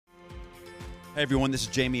Hey everyone, this is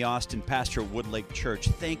Jamie Austin, pastor at Woodlake Church.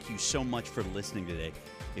 Thank you so much for listening today.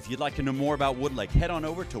 If you'd like to know more about Woodlake, head on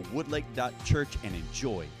over to woodlake.church and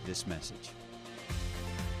enjoy this message.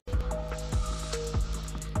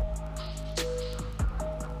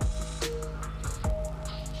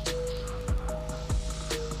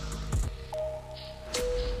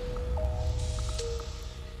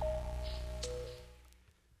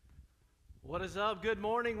 What is up? Good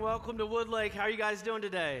morning. Welcome to Woodlake. How are you guys doing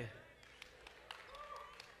today?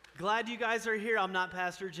 Glad you guys are here. I'm not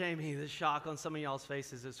Pastor Jamie. The shock on some of y'all's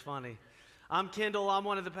faces is funny. I'm Kendall. I'm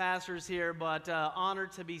one of the pastors here, but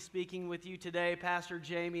honored to be speaking with you today. Pastor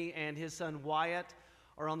Jamie and his son Wyatt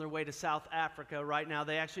are on their way to South Africa right now.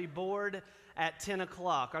 They actually board at 10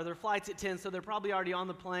 o'clock. Their flight's at 10, so they're probably already on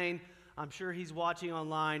the plane. I'm sure he's watching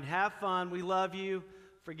online. Have fun. We love you.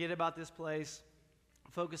 Forget about this place.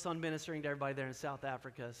 Focus on ministering to everybody there in South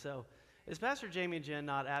Africa. So is Pastor Jamie and Jen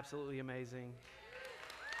not absolutely amazing?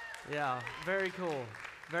 Yeah, very cool.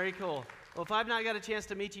 Very cool. Well, if I've not got a chance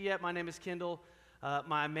to meet you yet, my name is Kendall.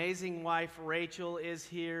 My amazing wife, Rachel, is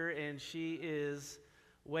here, and she is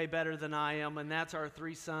way better than I am, and that's our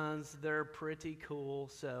three sons. They're pretty cool.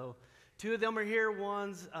 So two of them are here,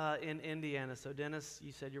 one's in Indiana. So Dennis,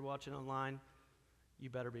 you said you're watching online.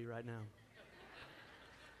 You better be right now.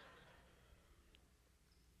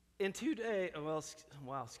 In 2 days,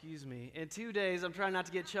 In 2 days, I'm trying not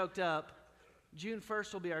to get choked up. June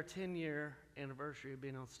 1st will be our 10-year anniversary of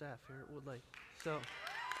being on staff here at Woodlake. So,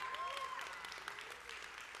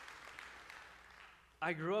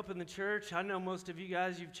 I grew up in the church. I know most of you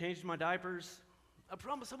guys, you've changed my diapers. I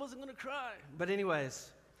promise I wasn't going to cry. But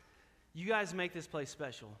anyways, you guys make this place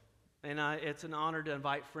special. And it's an honor to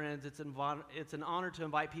invite friends. It's an honor to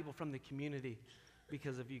invite people from the community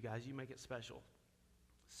because of you guys. You make it special.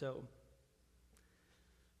 So,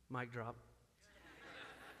 mic drop.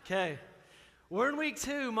 Okay. We're in week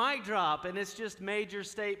 2, mic drop, and it's just major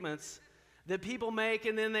statements that people make,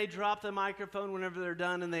 and then they drop the microphone whenever they're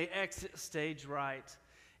done, and they exit stage right.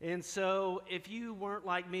 And so if you weren't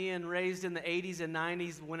like me and raised in the 80s and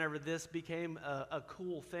 90s whenever this became a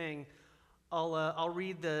cool thing, I'll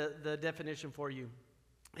read the definition for you.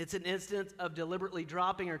 It's an instance of deliberately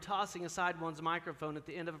dropping or tossing aside one's microphone at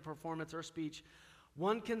the end of a performance or speech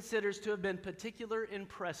one considers to have been particularly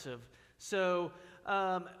impressive. So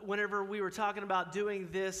whenever we were talking about doing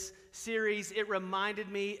this series, it reminded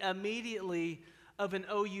me immediately of an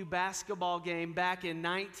OU basketball game back in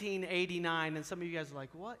 1989. And some of you guys are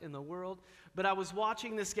like, what in the world? But I was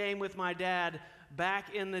watching this game with my dad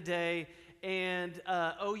back in the day, and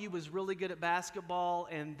OU was really good at basketball,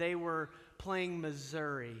 and they were playing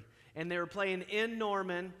Missouri. And they were playing in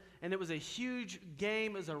Norman, and it was a huge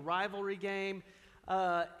game. It was a rivalry game.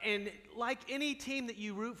 And like any team that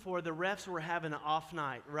you root for, the refs were having an off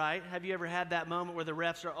night, right? Have you ever had that moment where the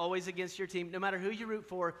refs are always against your team? No matter who you root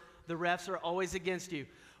for, the refs are always against you.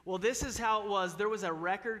 Well, this is how it was. There was a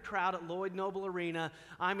record crowd at Lloyd Noble Arena.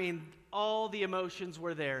 I mean, all the emotions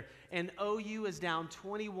were there. And OU is down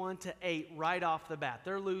 21-8 right off the bat.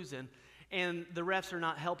 They're losing, and the refs are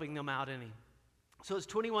not helping them out any. So it's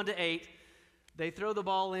 21-8. They throw the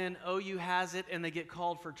ball in. OU has it, and they get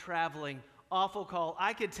called for traveling. Awful call.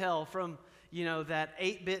 I could tell from, that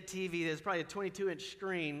 8-bit TV, there's probably a 22-inch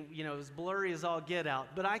screen, as blurry as all get out.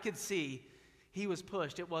 But I could see he was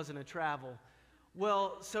pushed. It wasn't a travel.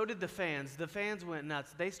 Well, so did the fans. The fans went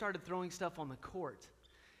nuts. They started throwing stuff on the court.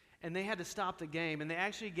 And they had to stop the game. And they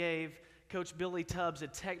actually gave Coach Billy Tubbs a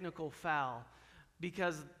technical foul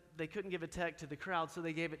because they couldn't give a tech to the crowd, so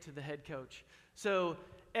they gave it to the head coach. So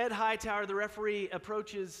Ed Hightower, the referee,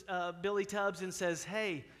 approaches Billy Tubbs and says,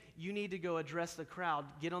 hey, you need to go address the crowd.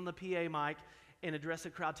 Get on the PA mic and address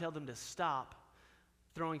the crowd. Tell them to stop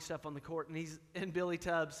throwing stuff on the court. And Billy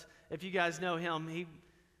Tubbs, if you guys know him,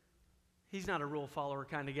 he's not a rule follower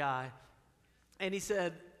kind of guy. And he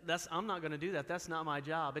said, I'm not going to do that. That's not my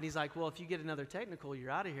job. And he's like, well, if you get another technical,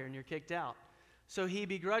 you're out of here and you're kicked out. So he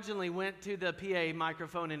begrudgingly went to the PA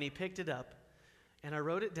microphone and he picked it up. And I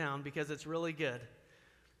wrote it down because it's really good.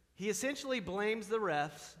 He essentially blames the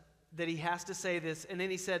refs that he has to say this, and then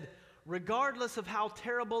he said, regardless of how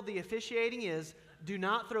terrible the officiating is, do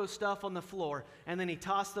not throw stuff on the floor. And then he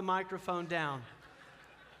tossed the microphone down.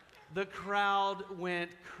 The crowd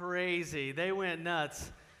went crazy. They went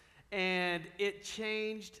nuts. And it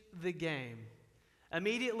changed the game.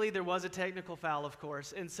 Immediately, there was a technical foul, of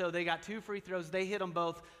course, and so they got 2 free throws. They hit them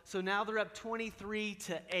both. So now they're up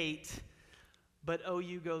 23-8, but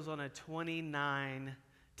OU goes on a 29-8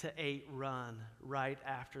 run right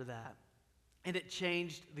after that. And it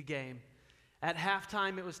changed the game. At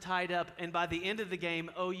halftime, it was tied up, and by the end of the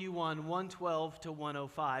game, OU won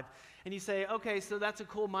 112-105. And you say, okay, so that's a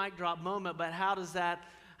cool mic drop moment, but how does that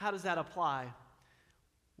apply?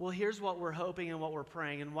 Well, here's what we're hoping and what we're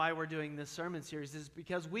praying and why we're doing this sermon series is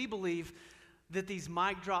because we believe that these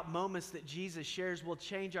mic drop moments that Jesus shares will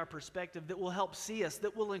change our perspective, that will help see us,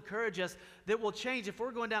 that will encourage us, that will change. If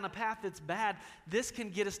we're going down a path that's bad, this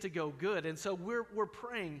can get us to go good. And so we're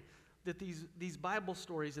praying that these Bible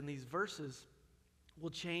stories and these verses will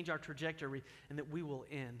change our trajectory and that we will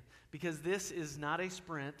end. Because this is not a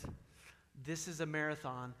sprint, this is a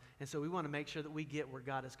marathon. And so we want to make sure that we get where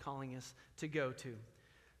God is calling us to go to.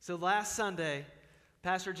 So last Sunday,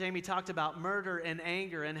 Pastor Jamie talked about murder and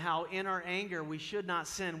anger and how in our anger we should not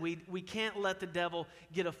sin. We can't let the devil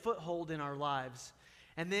get a foothold in our lives.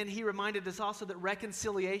 And then he reminded us also that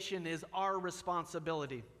reconciliation is our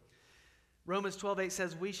responsibility. Romans 12:8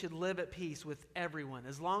 says we should live at peace with everyone.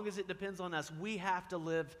 As long as it depends on us, we have to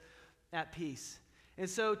live at peace. And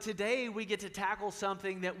so today we get to tackle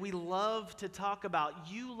something that we love to talk about.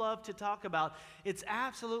 You love to talk about. It's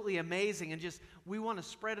absolutely amazing, and just we want to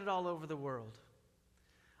spread it all over the world.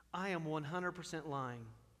 I am 100% lying.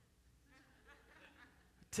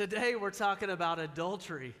 Today we're talking about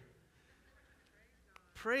adultery.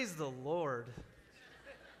 Praise the Lord.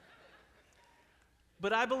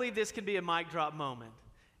 But I believe this can be a mic drop moment.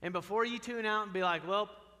 And before you tune out and be like, well,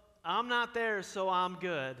 I'm not there, so I'm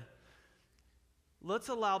good. Let's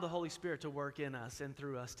allow the Holy Spirit to work in us and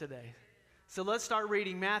through us today. So let's start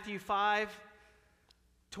reading Matthew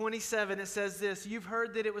 5:27. It says this, "You've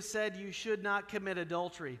heard that it was said you should not commit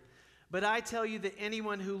adultery. But I tell you that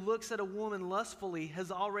anyone who looks at a woman lustfully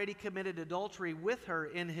has already committed adultery with her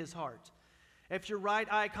in his heart. If your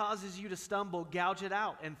right eye causes you to stumble, gouge it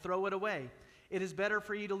out and throw it away. It is better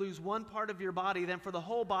for you to lose one part of your body than for the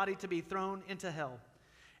whole body to be thrown into hell.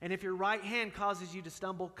 And if your right hand causes you to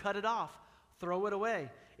stumble, cut it off, throw it away.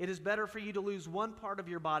 It is better for you to lose one part of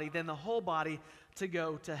your body than the whole body to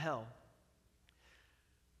go to hell."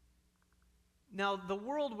 Now, the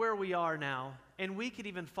world where we are now, and we could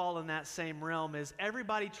even fall in that same realm, is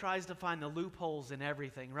everybody tries to find the loopholes in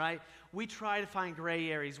everything, right? We try to find gray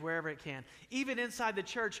areas wherever it can. Even inside the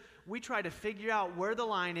church, we try to figure out where the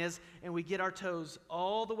line is, and we get our toes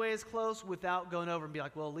all the way as close without going over and be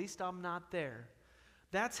like, well, at least I'm not there.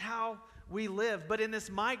 That's how we live. But in this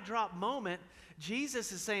mic drop moment,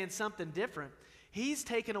 Jesus is saying something different. He's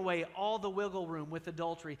taken away all the wiggle room with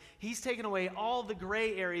adultery. He's taken away all the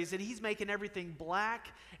gray areas, and he's making everything black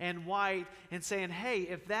and white and saying, hey,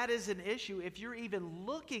 if that is an issue, if you're even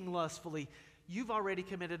looking lustfully, you've already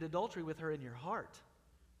committed adultery with her in your heart.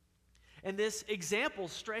 And this example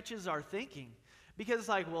stretches our thinking because it's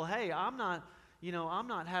like, well, hey, I'm not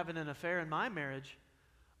having an affair in my marriage,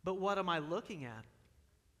 but what am I looking at?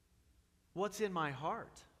 What's in my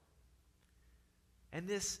heart? And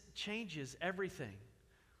this changes everything.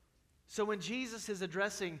 So when Jesus is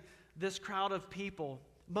addressing this crowd of people,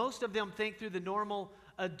 most of them think through the normal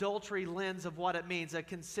adultery lens of what it means, a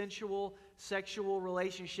consensual sexual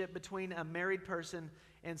relationship between a married person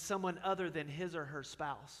and someone other than his or her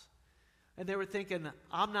spouse. And they were thinking,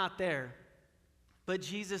 I'm not there. But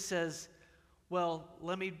Jesus says, well,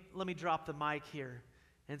 let me drop the mic here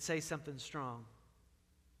and say something strong.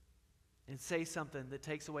 And say something that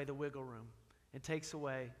takes away the wiggle room. It takes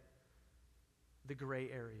away the gray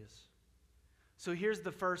areas. So here's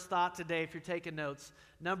the first thought today if you're taking notes.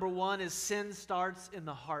 Number one is sin starts in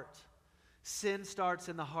the heart. Sin starts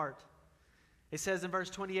in the heart. It says in verse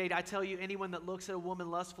 28, I tell you, anyone that looks at a woman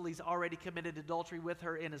lustfully has already committed adultery with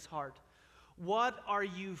her in his heart. What are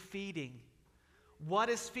you feeding? What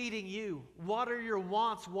is feeding you? What are your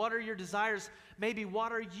wants? What are your desires? Maybe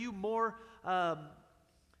what are you more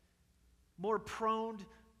prone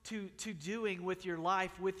to doing with your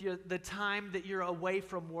life, with the time that you're away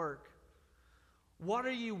from work? What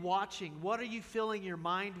are you watching? What are you filling your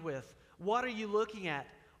mind with? What are you looking at?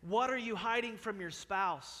 What are you hiding from your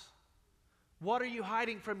spouse? What are you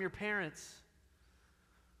hiding from your parents?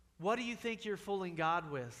 What do you think you're fooling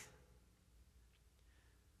God with?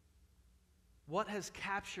 What has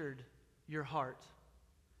captured your heart?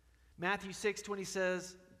 Matthew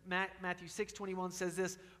 6:21 says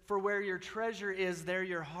this, for where your treasure is, there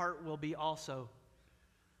your heart will be also.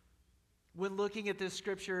 When looking at this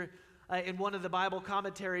scripture in one of the Bible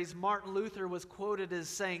commentaries, Martin Luther was quoted as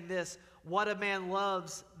saying this, what a man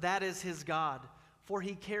loves, that is his God, for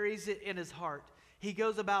he carries it in his heart. He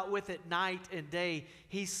goes about with it night and day.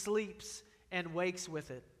 He sleeps and wakes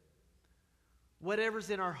with it. Whatever's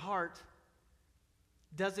in our heart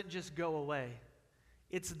doesn't just go away.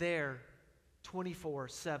 It's there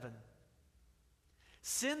 24/7.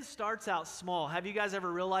 Sin starts out small. Have you guys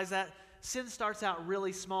ever realized that? Sin starts out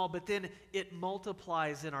really small, but then it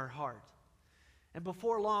multiplies in our heart. And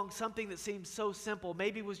before long, something that seemed so simple,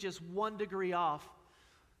 maybe was just 1 degree off,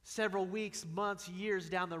 several weeks, months, years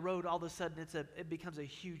down the road, all of a sudden it becomes a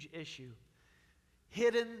huge issue.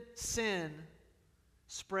 Hidden sin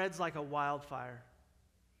spreads like a wildfire.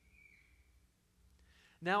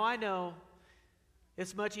 Now I know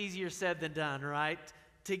it's much easier said than done, right?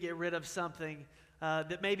 To get rid of something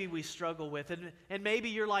that maybe we struggle with. And maybe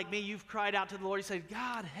you're like me, you've cried out to the Lord, you said,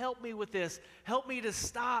 God, help me with this. Help me to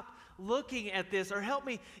stop looking at this, or help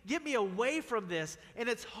me, get me away from this. And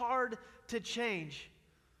it's hard to change.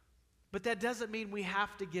 But that doesn't mean we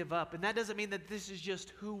have to give up. And that doesn't mean that this is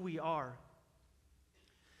just who we are.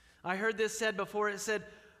 I heard this said before. It said,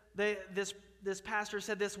 this pastor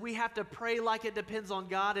said this, we have to pray like it depends on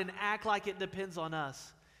God and act like it depends on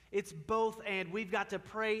us. It's both and. We've got to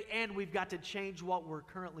pray and we've got to change what we're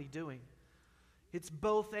currently doing. It's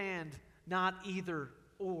both and, not either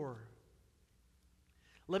or.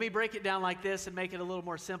 Let me break it down like this and make it a little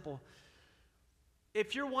more simple.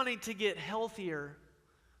 If you're wanting to get healthier,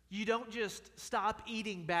 you don't just stop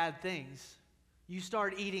eating bad things. You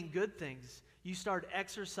start eating good things. You start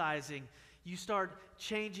exercising. You start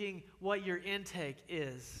changing what your intake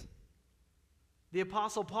is. The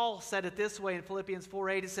Apostle Paul said it this way in Philippians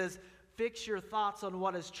 4:8. It says, fix your thoughts on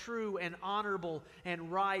what is true and honorable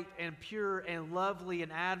and right and pure and lovely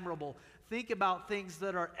and admirable. Think about things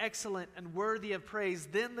that are excellent and worthy of praise.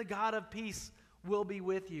 Then the God of peace will be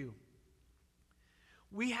with you.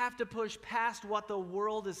 We have to push past what the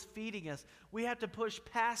world is feeding us. We have to push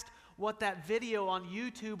past what that video on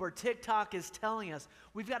YouTube or TikTok is telling us.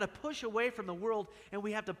 We've got to push away from the world, and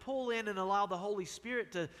we have to pull in and allow the Holy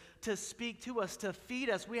Spirit to speak to us, to feed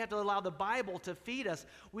us. We have to allow the Bible to feed us.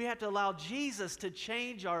 We have to allow Jesus to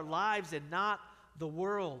change our lives and not the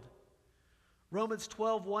world. Romans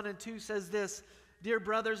 12:1-2 says this, dear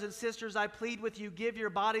brothers and sisters, I plead with you, give your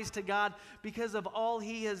bodies to God because of all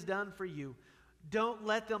He has done for you. Don't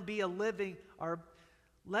let them be a living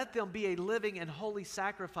and holy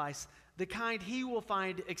sacrifice, the kind He will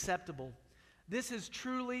find acceptable. This is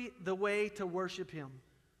truly the way to worship Him.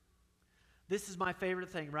 This is my favorite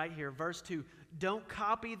thing right here, verse 2. Don't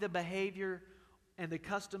copy the behavior and the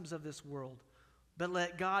customs of this world, but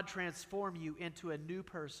let God transform you into a new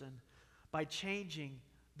person by changing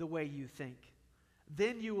the way you think.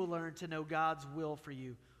 Then you will learn to know God's will for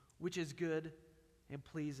you, which is good and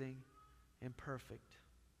pleasing and perfect.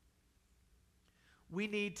 We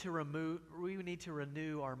need to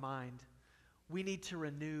renew our mind. We need to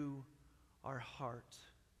renew our heart.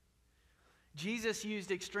 Jesus used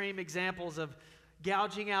extreme examples of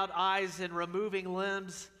gouging out eyes and removing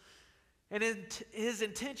limbs. And His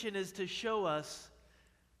intention is to show us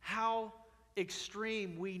how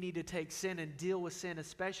extreme we need to take sin and deal with sin,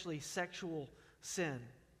 especially sexual sin,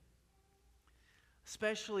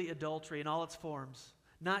 especially adultery in all its forms.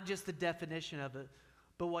 Not just the definition of it,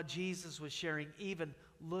 but what Jesus was sharing, even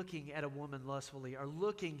looking at a woman lustfully or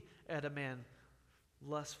looking at a man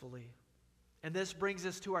lustfully. And this brings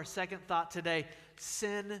us to our second thought today.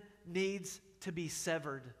 Sin needs to be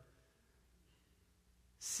severed.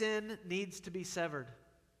 Sin needs to be severed.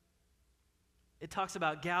 It talks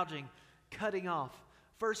about gouging, cutting off.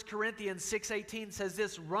 1 Corinthians 6:18 says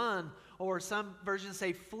this, run, or some versions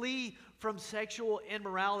say flee from sexual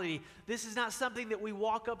immorality. This is not something that we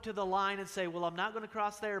walk up to the line and say, well, I'm not going to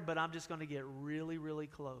cross there, but I'm just going to get really, really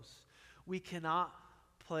close. We cannot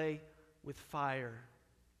play with fire.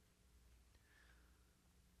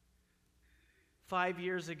 5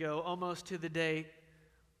 years ago, almost to the day,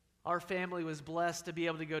 our family was blessed to be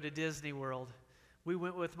able to go to Disney World. We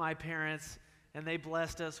went with my parents, and they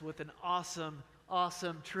blessed us with an awesome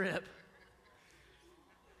trip.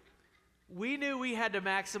 We knew we had to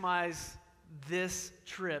maximize this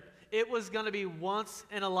trip. It was going to be once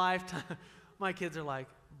in a lifetime. My kids are like,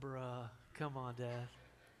 bruh, come on, Dad.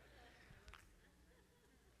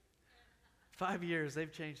 5 years,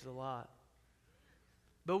 they've changed a lot.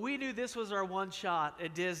 But we knew this was our one shot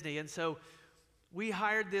at Disney, and so we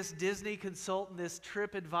hired this Disney consultant, this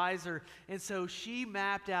trip advisor, and so she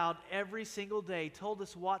mapped out every single day, told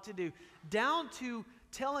us what to do, down to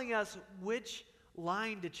telling us which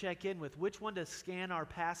line to check in with, which one to scan our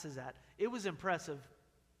passes at. It was impressive.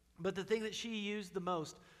 But the thing that she used the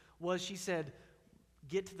most was she said,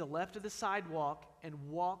 get to the left of the sidewalk and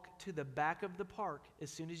walk to the back of the park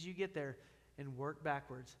as soon as you get there and work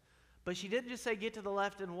backwards. But she didn't just say get to the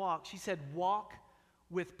left and walk. She said walk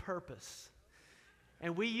with purpose.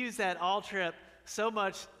 And we used that all trip so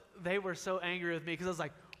much, they were so angry with me because I was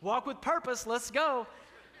like, walk with purpose, let's go.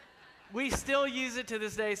 We still use it to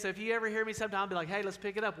this day, so if you ever hear me sometime, be like, hey, let's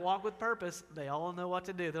pick it up, walk with purpose. They all know what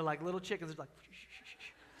to do. They're like little chickens. They're like,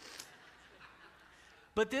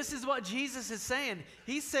 but this is what Jesus is saying.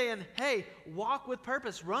 He's saying, hey, walk with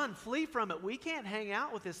purpose, run, flee from it. We can't hang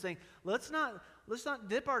out with this thing. Let's not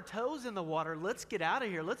dip our toes in the water. Let's get out of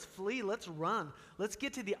here. Let's flee. Let's run. Let's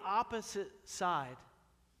get to the opposite side.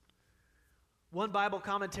 One Bible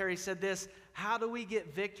commentary said this: how do we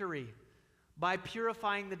get victory? By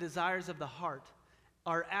purifying the desires of the heart.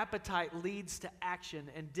 Our appetite leads to action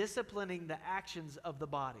and disciplining the actions of the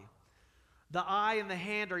body. The eye and the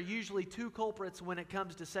hand are usually two culprits when it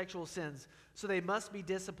comes to sexual sins, so they must be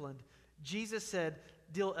disciplined. Jesus said,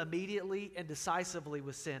 deal immediately and decisively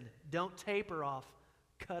with sin. Don't taper off,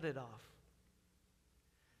 cut it off.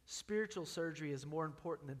 Spiritual surgery is more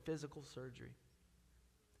important than physical surgery.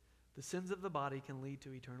 The sins of the body can lead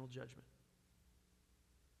to eternal judgment.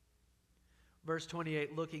 Verse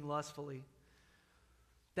 28, looking lustfully.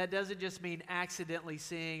 That doesn't just mean accidentally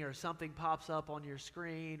seeing or something pops up on your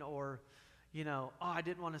screen or, I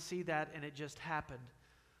didn't want to see that and it just happened.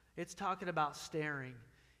 It's talking about staring.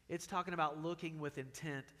 It's talking about looking with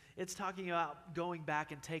intent. It's talking about going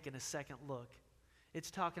back and taking a second look.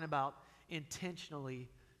 It's talking about intentionally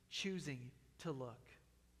choosing to look.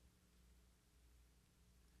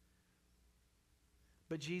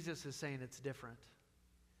 But Jesus is saying it's different.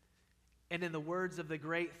 And in the words of the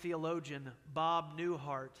great theologian Bob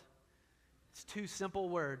Newhart, it's two simple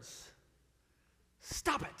words.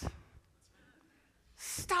 Stop it.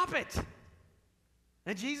 Stop it.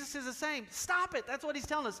 And Jesus is the same. Stop it. That's what he's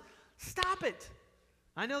telling us. Stop it.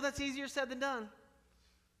 I know that's easier said than done.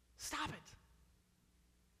 Stop it.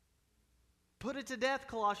 Put it to death,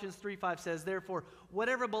 Colossians 3:5 says, therefore,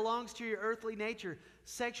 whatever belongs to your earthly nature,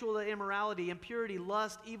 sexual immorality, impurity,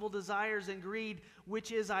 lust, evil desires, and greed,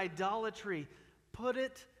 which is idolatry, put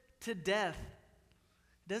it to death.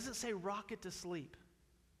 It doesn't say rock it to sleep.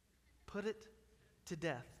 Put it to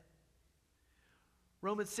death.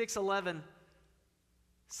 Romans 6:11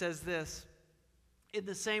 says this, in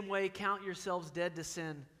the same way, count yourselves dead to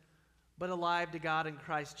sin, but alive to God in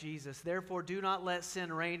Christ Jesus. Therefore, do not let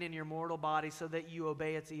sin reign in your mortal body so that you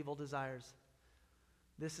obey its evil desires.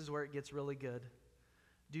 This is where it gets really good.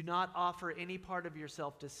 Do not offer any part of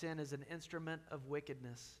yourself to sin as an instrument of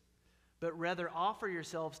wickedness, but rather offer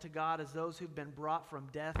yourselves to God as those who've been brought from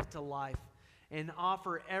death to life, and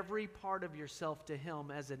offer every part of yourself to Him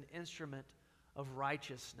as an instrument of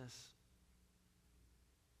righteousness.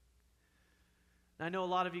 I know a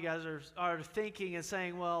lot of you guys are thinking and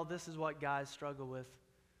saying, well, this is what guys struggle with.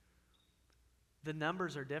 The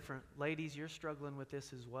numbers are different. Ladies, you're struggling with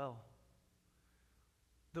this as well.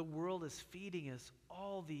 The world is feeding us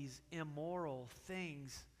all these immoral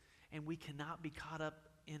things, and we cannot be caught up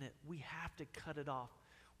in it. We have to cut it off.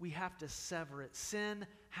 We have to sever it. Sin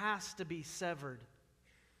has to be severed.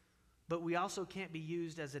 But we also can't be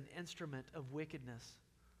used as an instrument of wickedness.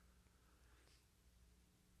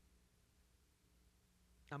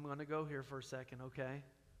 I'm going to go here for a second, okay?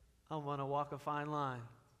 I'm going to walk a fine line.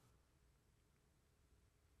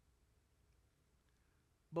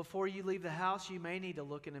 Before you leave the house, you may need to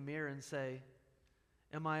look in a mirror and say,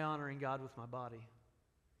 am I honoring God with my body?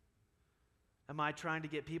 Am I trying to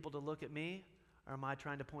get people to look at me, or am I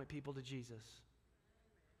trying to point people to Jesus?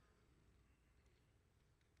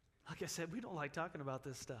 Like I said, we don't like talking about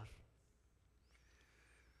this stuff.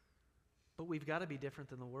 But we've got to be different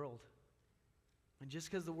than the world. And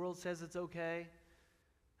just because the world says it's okay,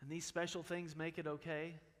 and these special things make it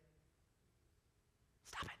okay,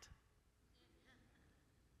 stop it.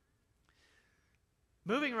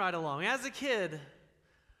 Moving right along. As a kid,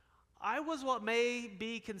 I was what may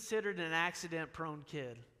be considered an accident-prone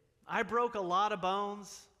kid. I broke a lot of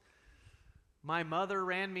bones. My mother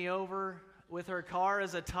ran me over with her car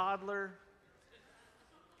as a toddler.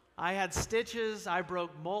 I had stitches. I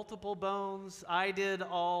broke multiple bones. I did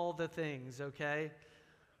all the things, okay?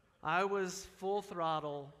 I was full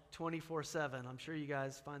throttle 24/7. I'm sure you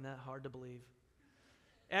guys find that hard to believe.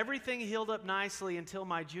 Everything healed up nicely until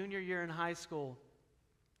my junior year in high school.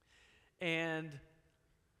 And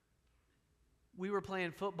we were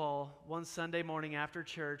playing football one Sunday morning after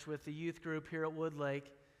church with the youth group here at Woodlake.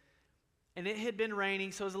 And it had been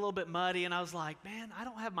raining, so it was a little bit muddy. And I was like, man, I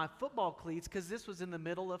don't have my football cleats, because this was in the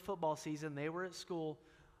middle of football season. They were at school.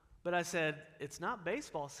 But I said, it's not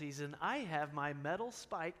baseball season. I have my metal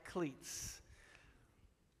spike cleats.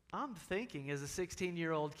 I'm thinking, as a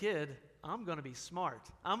 16-year-old kid, I'm going to be smart.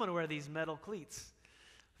 I'm going to wear these metal cleats.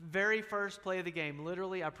 Very first play of the game,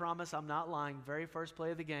 literally, I promise I'm not lying, very first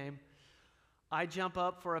play of the game, I jump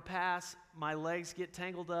up for a pass, my legs get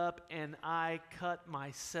tangled up, and I cut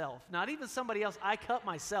myself. Not even somebody else, I cut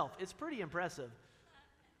myself. It's pretty impressive.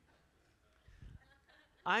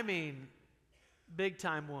 I mean, big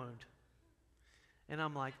time wound. And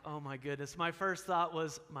I'm like, oh my goodness. My first thought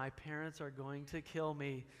was, my parents are going to kill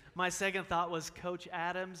me. My second thought was, Coach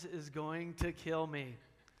Adams is going to kill me.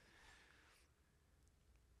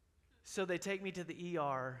 So they take me to the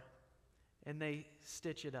ER, and they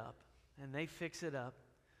stitch it up, and they fix it up.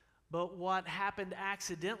 But what happened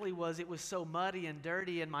accidentally was it was so muddy and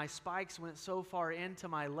dirty, and my spikes went so far into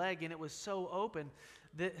my leg, and it was so open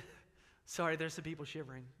that, sorry, there's some people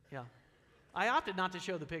shivering. Yeah. I opted not to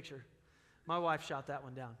show the picture. My wife shot that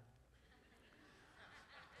one down.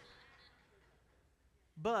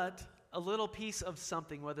 But a little piece of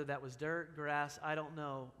something, whether that was dirt, grass, I don't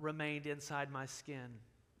know, remained inside my skin,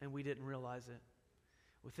 and we didn't realize it.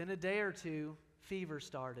 Within a day or two, fever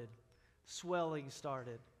started, swelling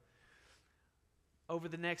started. Over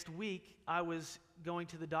the next week, I was going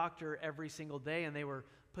to the doctor every single day, and they were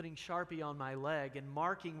putting Sharpie on my leg and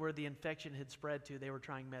marking where the infection had spread to. They were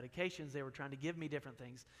trying medications. They were trying to give me different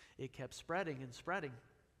things. It kept spreading and spreading.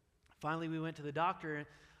 Finally, we went to the doctor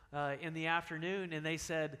in the afternoon, and they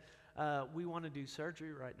said, we want to do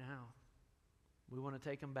surgery right now. We want to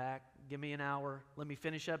take him back. Give me an hour. Let me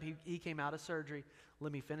finish up. He came out of surgery.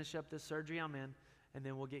 Let me finish up this surgery I'm in, and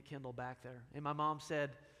then we'll get Kendall back there. And my mom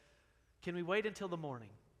said, can we wait until the morning?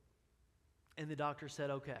 And the doctor said,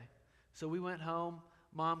 okay. So we went home.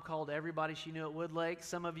 Mom called everybody she knew at Woodlake.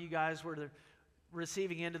 Some of you guys were the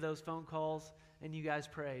receiving end of those phone calls, and you guys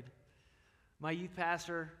prayed. My youth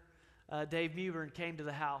pastor, Dave Mewburn, came to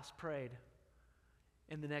the house, prayed.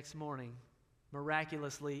 And the next morning,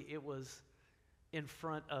 miraculously, it was in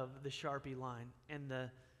front of the Sharpie line, and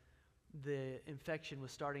the infection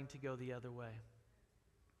was starting to go the other way.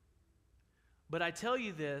 But I tell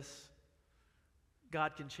you this,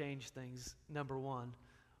 God can change things, number one.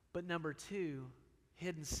 But number two,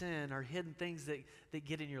 hidden sin or hidden things that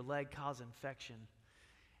get in your leg cause infection.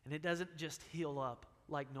 And it doesn't just heal up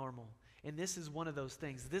like normal. And this is one of those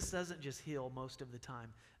things. This doesn't just heal most of the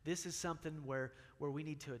time. This is something where we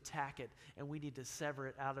need to attack it, and we need to sever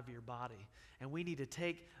it out of your body. And we need to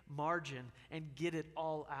take margin and get it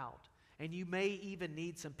all out. And you may even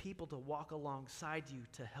need some people to walk alongside you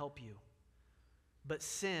to help you. But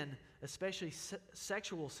sin, especially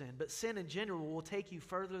sexual sin, but sin in general will take you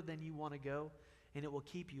further than you want to go, and it will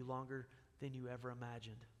keep you longer than you ever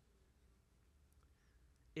imagined.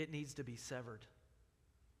 It needs to be severed.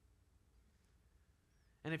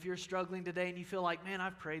 And if you're struggling today and you feel like, man,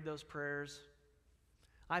 I've prayed those prayers,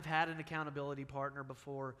 I've had an accountability partner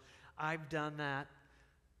before, I've done that,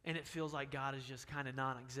 and it feels like God is just kind of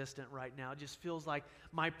non-existent right now. It just feels like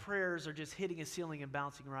my prayers are just hitting a ceiling and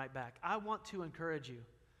bouncing right back. I want to encourage you.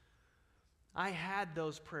 I had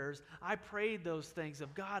those prayers. I prayed those things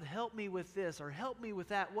of, God, help me with this or help me with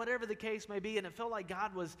that, whatever the case may be, and it felt like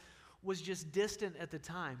God was just distant at the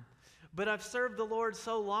time. But I've served the Lord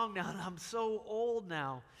so long now, and I'm so old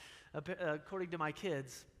now, according to my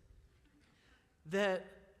kids, that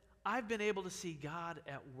I've been able to see God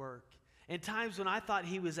at work. In times when I thought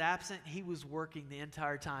He was absent, He was working the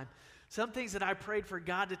entire time. Some things that I prayed for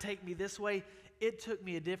God to take me this way, it took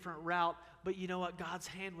me a different route. But you know what? God's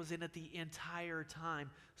hand was in it the entire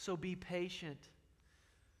time. So be patient.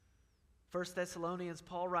 1 Thessalonians,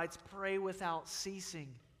 Paul writes, pray without ceasing.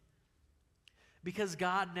 Because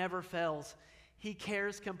God never fails. He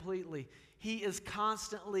cares completely. He is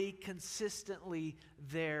constantly, consistently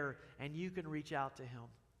there, and you can reach out to Him.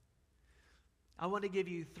 I want to give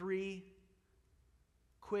you 3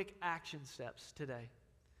 quick action steps today.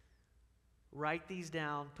 Write these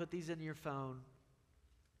down. Put these in your phone.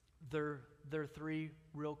 They're 3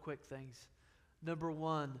 real quick things. Number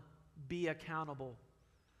 1, be accountable.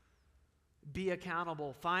 Be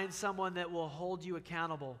accountable. Find someone that will hold you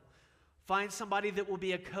accountable. Find somebody that will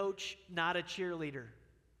be a coach, not a cheerleader.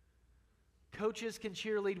 Coaches can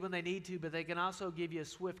cheerlead when they need to, but they can also give you a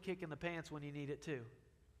swift kick in the pants when you need it too.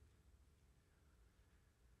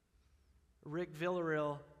 Rick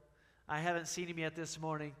Villarreal, I haven't seen him yet this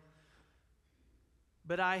morning,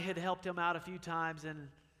 but I had helped him out a few times,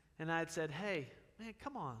 and I had said, hey, man,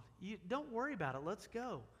 come on. Don't worry about it. Let's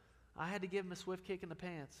go. I had to give him a swift kick in the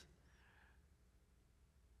pants.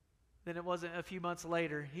 Then it wasn't a few months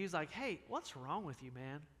later, he was like, hey, what's wrong with you,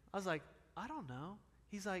 man? I was like, I don't know.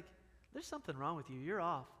 He's like, there's something wrong with you. You're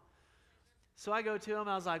off. So I go to him.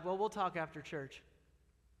 I was like, well, we'll talk after church.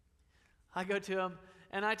 I go to him,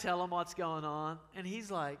 and I tell him what's going on, and he's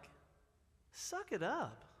like, suck it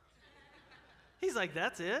up. He's like,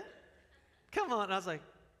 that's it? Come on. And I was like,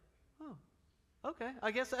 oh, Okay,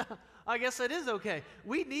 I guess it is okay.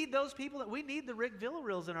 We need those people. We need the Rick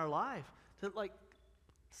Villareals in our life to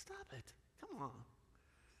stop it. Come on.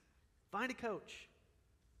 Find a coach.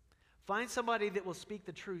 Find somebody that will speak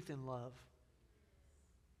the truth in love.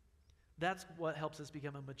 That's what helps us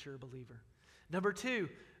become a mature believer. Number 2,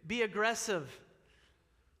 be aggressive.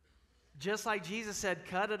 Just like Jesus said,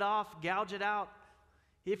 cut it off, gouge it out.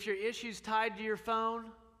 If your issue's tied to your phone,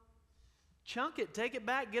 chunk it, take it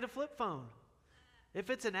back, get a flip phone. If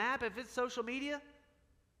it's an app, if it's social media,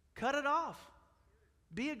 cut it off.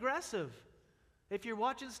 Be aggressive. If you're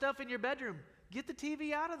watching stuff in your bedroom, get the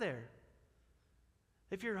TV out of there.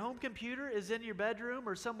 If your home computer is in your bedroom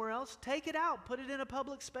or somewhere else, take it out, put it in a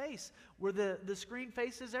public space where the screen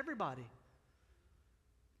faces everybody.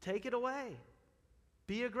 Take it away.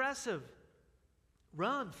 Be aggressive.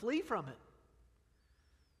 Run, flee from it.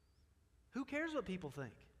 Who cares what people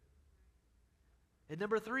think? And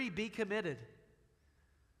number 3, be committed.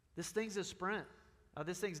 This thing's a sprint.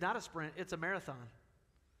 This thing's not a sprint, it's a marathon.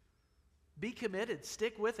 Be committed.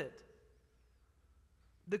 Stick with it.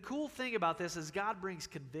 The cool thing about this is God brings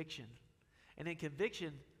conviction. And in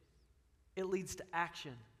conviction, it leads to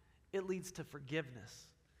action. It leads to forgiveness.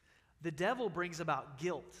 The devil brings about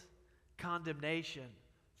guilt, condemnation,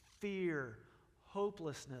 fear,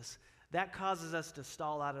 hopelessness. That causes us to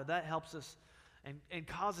stall out of. That helps us and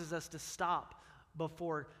causes us to stop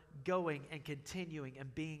before going and continuing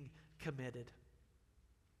and being committed.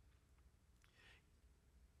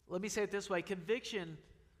 Let me say it this way. Conviction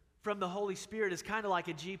from the Holy Spirit is kind of like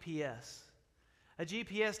a GPS. A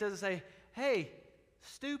GPS doesn't say, hey,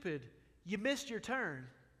 stupid, you missed your turn.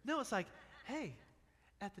 No, it's like, hey,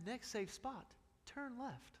 at the next safe spot, turn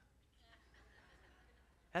left.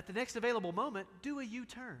 At the next available moment, do a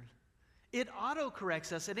U-turn. It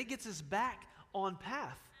auto-corrects us and it gets us back on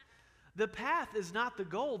path. The path is not the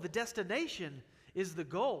goal. The destination is the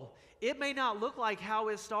goal. It may not look like how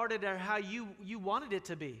it started or how you wanted it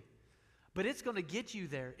to be, but it's going to get you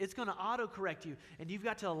there. It's going to auto-correct you, and you've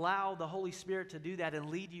got to allow the Holy Spirit to do that and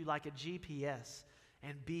lead you like a GPS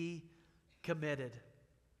and be committed.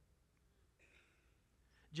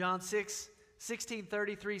 John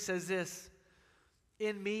 16:33 says this,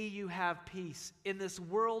 in me you have peace. In this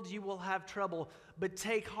world you will have trouble, but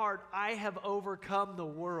take heart, I have overcome the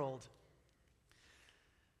world.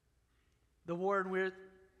 The Warren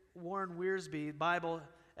Wiersbe Bible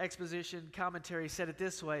Exposition Commentary said it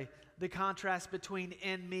this way, the contrast between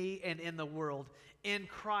in me and in the world. In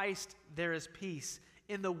Christ there is peace.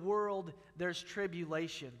 In the world there's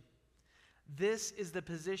tribulation. This is the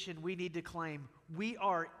position we need to claim. We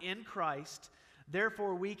are in Christ,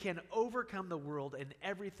 therefore we can overcome the world and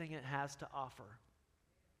everything it has to offer.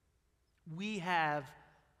 We have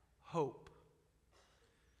hope.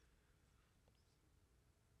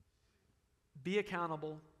 Be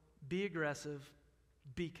accountable, be aggressive,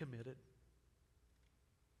 be committed.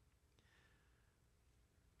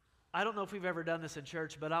 I don't know if we've ever done this in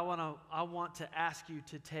church, but I want to ask you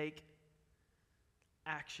to take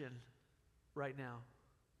action right now.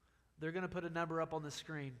 They're going to put a number up on the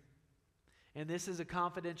screen, and this is a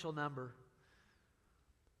confidential number.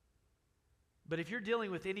 But if you're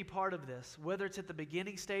dealing with any part of this, whether it's at the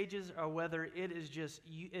beginning stages or whether it is just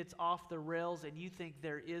it's off the rails and you think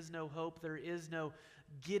there is no hope, there is no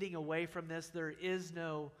getting away from this, there is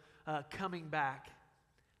no coming back,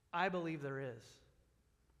 I believe there is.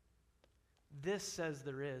 This says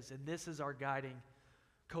there is, and this is our guiding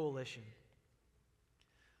coalition.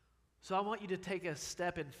 So I want you to take a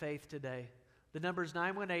step in faith today. The number is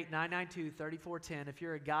 918-992-3410. If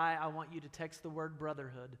you're a guy, I want you to text the word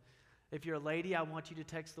brotherhood. If you're a lady, I want you to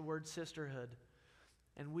text the word sisterhood.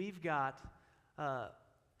 And we've got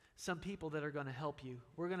some people that are going to help you.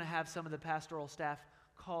 We're going to have some of the pastoral staff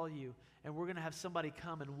call you, and we're going to have somebody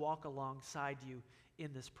come and walk alongside you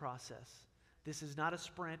in this process. This is not a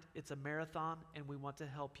sprint, it's a marathon, and we want to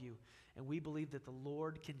help you. And we believe that the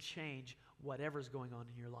Lord can change whatever's going on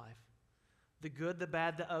in your life. The good, the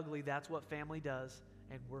bad, the ugly, that's what family does,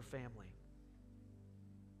 and we're family.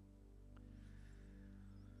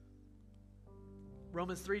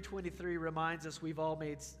 Romans 3:23 reminds us we've all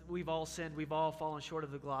sinned, we've all fallen short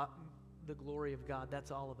of the glory of God.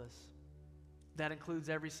 That's all of us. That includes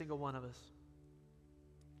every single one of us.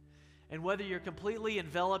 And whether you're completely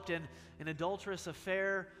enveloped in an adulterous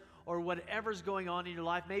affair or whatever's going on in your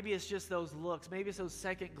life, maybe it's just those looks, maybe it's those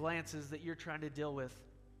second glances that you're trying to deal with.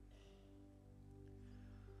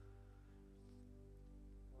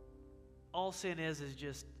 All sin is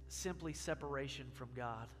just simply separation from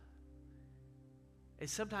God. And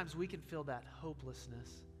sometimes we can feel that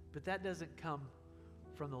hopelessness, but that doesn't come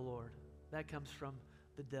from the Lord. That comes from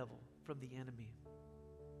the devil, from the enemy.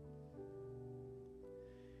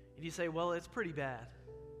 And you say, well, it's pretty bad.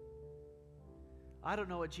 I don't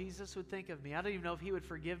know what Jesus would think of me. I don't even know if he would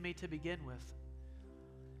forgive me to begin with.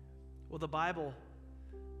 Well, the Bible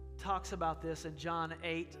talks about this in John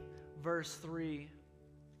 8, verse 3.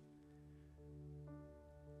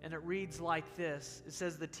 And it reads like this. It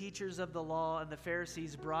says, the teachers of the law and the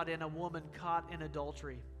Pharisees brought in a woman caught in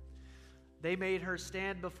adultery. They made her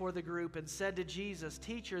stand before the group and said to Jesus,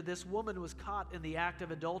 Teacher, this woman was caught in the act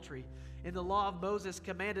of adultery. And the law of Moses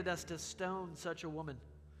commanded us to stone such a woman.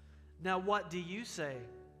 Now what do you say?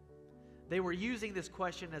 They were using this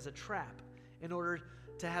question as a trap in order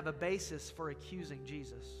to have a basis for accusing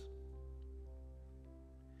Jesus.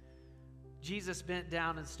 Jesus bent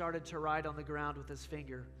down and started to write on the ground with his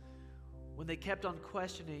finger. When they kept on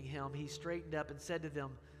questioning him, he straightened up and said to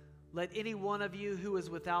them, Let any one of you who is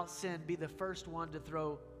without sin be the first one to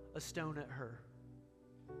throw a stone at her.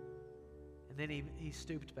 And then he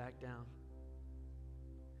stooped back down.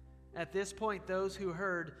 At this point, those who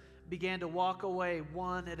heard began to walk away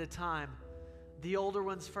one at a time, the older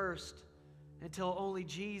ones first, until only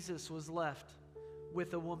Jesus was left with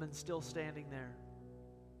the woman still standing there.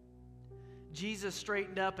 Jesus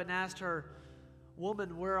straightened up and asked her,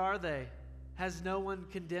 Woman, where are they? Has no one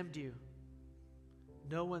condemned you?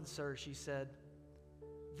 No one, sir, she said.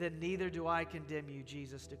 Then neither do I condemn you,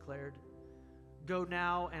 Jesus declared. Go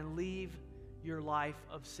now and leave your life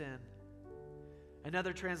of sin.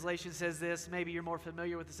 Another translation says this, maybe you're more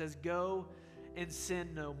familiar with it, says, Go and sin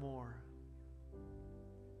no more.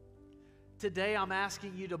 Today I'm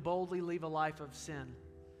asking you to boldly leave a life of sin.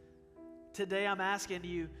 Today I'm asking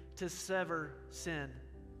you to sever sin.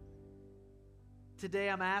 Today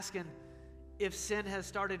I'm asking, if sin has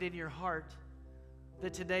started in your heart,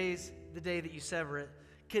 that today's the day that you sever it.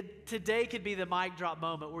 Today could be the mic drop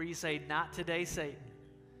moment where you say, Not today, Satan,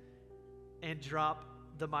 and drop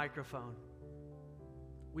the microphone.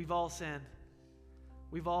 We've all sinned.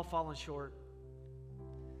 We've all fallen short.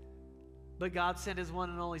 But God sent his one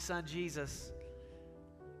and only Son, Jesus.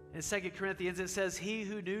 In 2 Corinthians, it says, He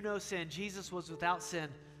who knew no sin, Jesus was without sin,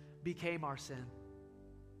 became our sin.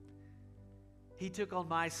 He took on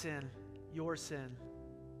my sin, your sin,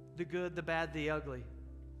 the good, the bad, the ugly.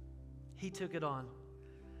 He took it on.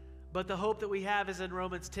 But the hope that we have is in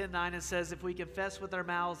Romans 10:9. It says, if we confess with our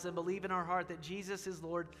mouths and believe in our heart that Jesus is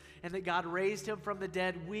Lord and that God raised him from the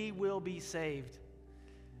dead, we will be saved.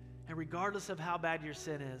 And regardless of how bad your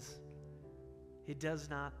sin is, it does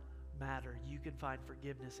not matter. You can find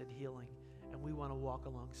forgiveness and healing, and we want to walk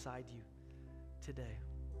alongside you today.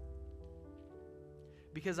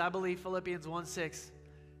 Because I believe Philippians 1:6,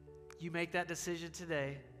 you make that decision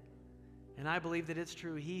today, and I believe that it's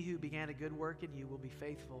true. He who began a good work in you will be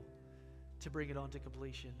faithful to bring it on to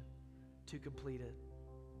completion, to complete it.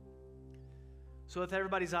 So with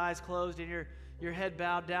everybody's eyes closed and your head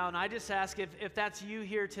bowed down, I just ask if that's you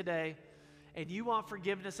here today and you want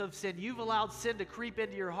forgiveness of sin, you've allowed sin to creep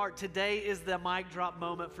into your heart, today is the mic drop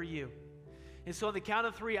moment for you. And so on the count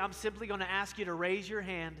of 3, I'm simply going to ask you to raise your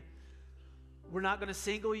hand. We're not going to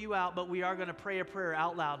single you out, but we are going to pray a prayer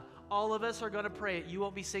out loud. All of us are going to pray it. You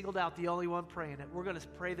won't be singled out, the only one praying it. We're going to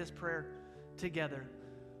pray this prayer together.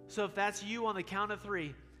 So if that's you on the count of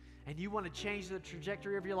 3 and you want to change the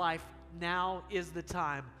trajectory of your life, now is the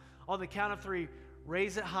time. On the count of 3,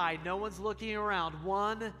 raise it high. No one's looking around.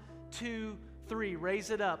 1, 2, 3. Raise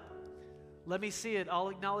it up. Let me see it. I'll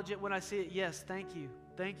acknowledge it when I see it. Yes, thank you.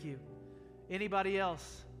 Thank you. Anybody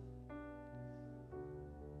else?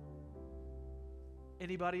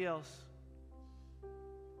 Anybody else?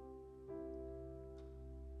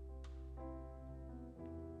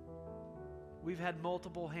 We've had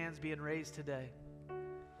multiple hands being raised today.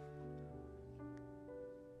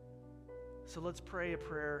 So let's pray a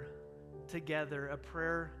prayer together, a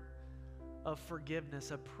prayer of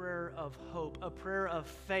forgiveness, a prayer of hope, a prayer of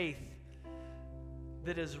faith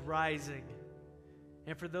that is rising.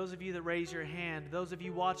 And for those of you that raise your hand, those of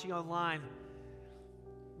you watching online,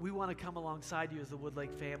 we want to come alongside you as the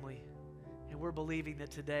Woodlake family. And we're believing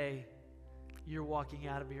that today you're walking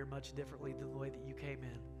out of here much differently than the way that you came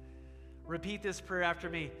in. Repeat this prayer after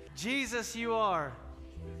me. Jesus, you are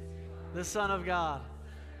the Son of God.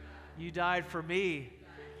 You died for me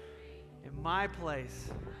in my place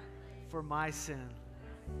for my sin.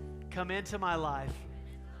 Come into my life.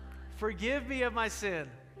 Forgive me of my sin.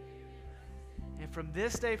 And from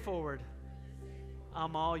this day forward,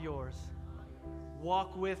 I'm all yours.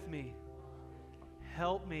 Walk with me.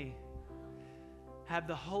 Help me. Have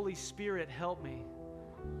the Holy Spirit help me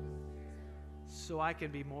so I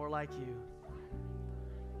can be more like you.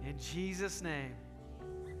 In Jesus' name.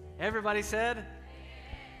 Everybody said,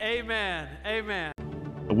 Amen. Amen.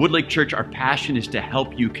 At Woodlake Church, our passion is to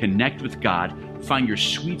help you connect with God, find your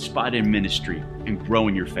sweet spot in ministry, and grow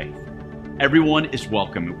in your faith. Everyone is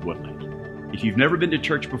welcome at Woodlake. If you've never been to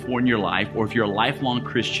church before in your life, or if you're a lifelong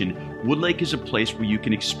Christian, Woodlake is a place where you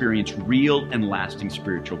can experience real and lasting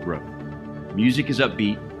spiritual growth. Music is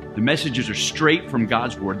upbeat. The messages are straight from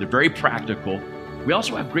God's Word. They're very practical. We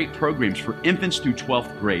also have great programs for infants through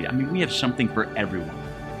 12th grade. I mean, we have something for everyone.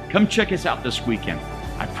 Come check us out this weekend.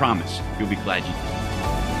 I promise you'll be glad you did.